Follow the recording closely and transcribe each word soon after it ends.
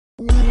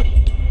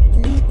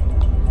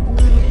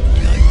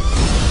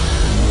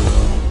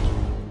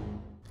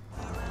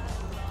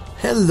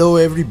Hello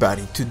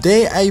everybody,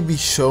 today I'll be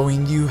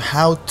showing you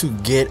how to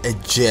get a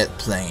jet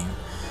plane.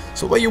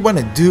 So what you want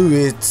to do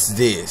is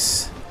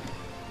this.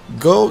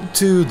 Go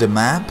to the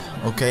map,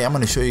 okay, I'm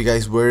going to show you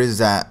guys where is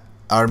that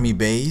army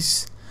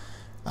base.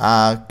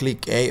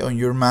 Click A on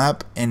your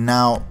map, and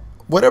now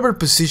whatever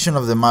position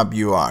of the map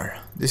you are.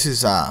 This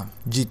is a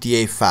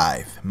GTA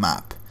 5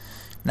 map.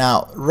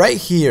 Now right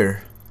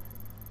here,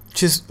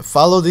 just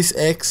follow this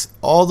X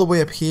all the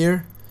way up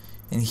here,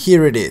 and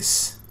here it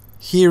is.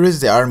 Here is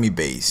the army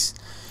base.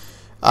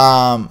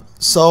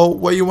 So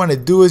what you want to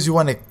do is you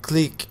want to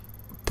click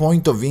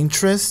point of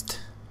interest,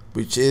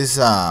 which is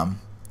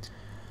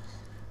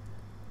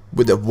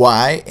with a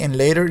Y, and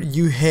later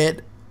you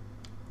hit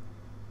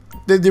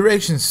the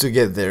directions to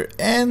get there,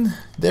 and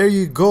there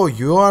you go,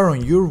 you are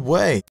on your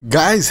way.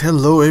 Guys,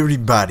 hello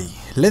everybody,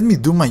 let me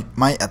do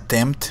my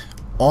attempt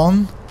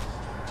on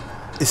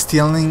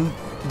stealing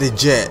the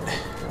jet.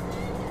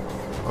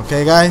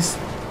 Okay guys,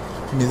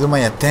 let me do my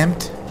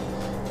attempt.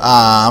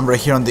 I'm right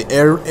here on the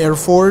Air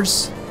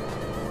Force.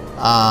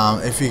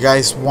 If you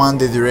guys want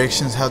the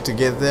directions how to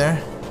get there,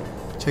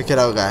 check it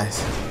out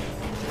guys.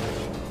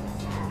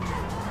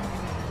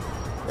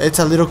 It's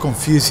a little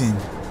confusing,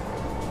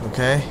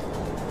 okay,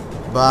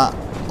 but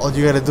all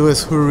you gotta do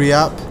is hurry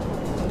up,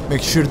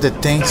 make sure the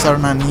tanks are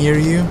not near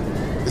you,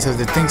 because if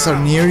the tanks are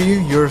near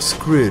you, you're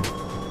screwed.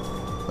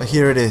 But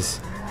here it is.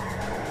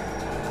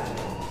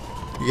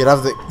 You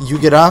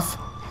get off,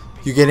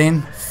 you get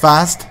in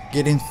fast,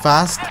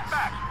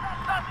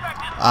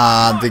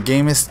 the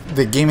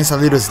game is a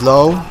little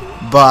slow,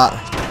 but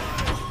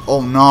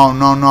oh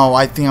no,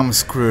 I think I'm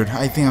screwed.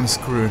 I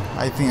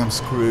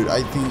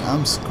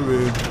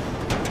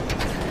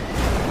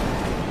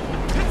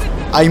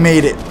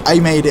made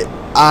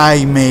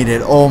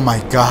it. Oh my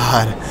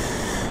god.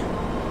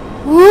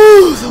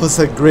 Woo, that was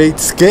a great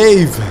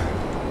escape.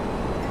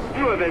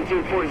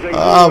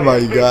 Oh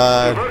my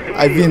god.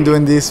 I've been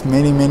doing this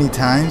many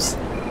times.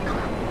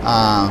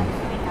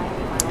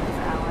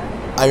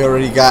 I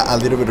already got a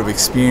little bit of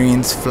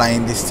experience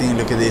flying this thing.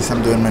 Look at this,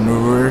 I'm doing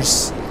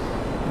maneuvers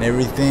and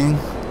everything.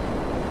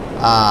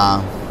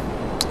 I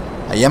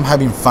am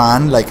having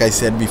fun, like I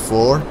said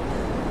before.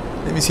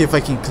 Let me see if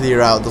I can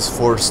clear out those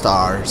 4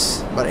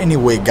 stars. But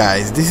anyway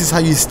guys, this is how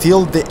you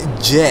steal the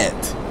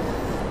jet.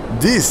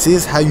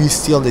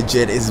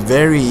 It's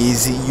very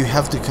easy. You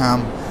have to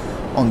come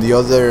on the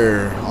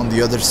other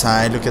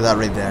side. Look at that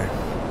right there.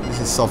 This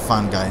is so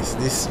fun guys.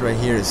 This right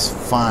here is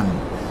fun.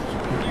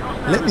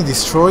 Let me do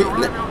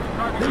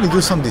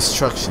some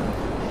destruction.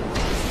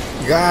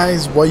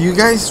 Guys, while you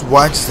guys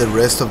watch the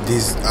rest of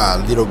this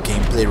little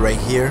gameplay right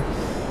here,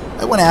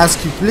 I want to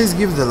ask you, please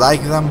give the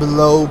like down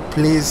below,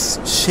 please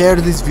share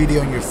this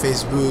video on your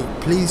Facebook,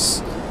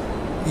 please,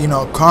 you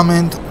know,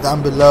 comment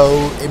down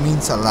below. It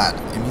means a lot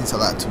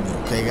to me,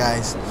 okay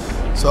guys?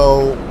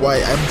 So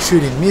while I'm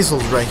shooting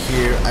missiles right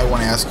here, I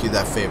want to ask you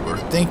that favor.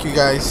 Thank you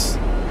guys.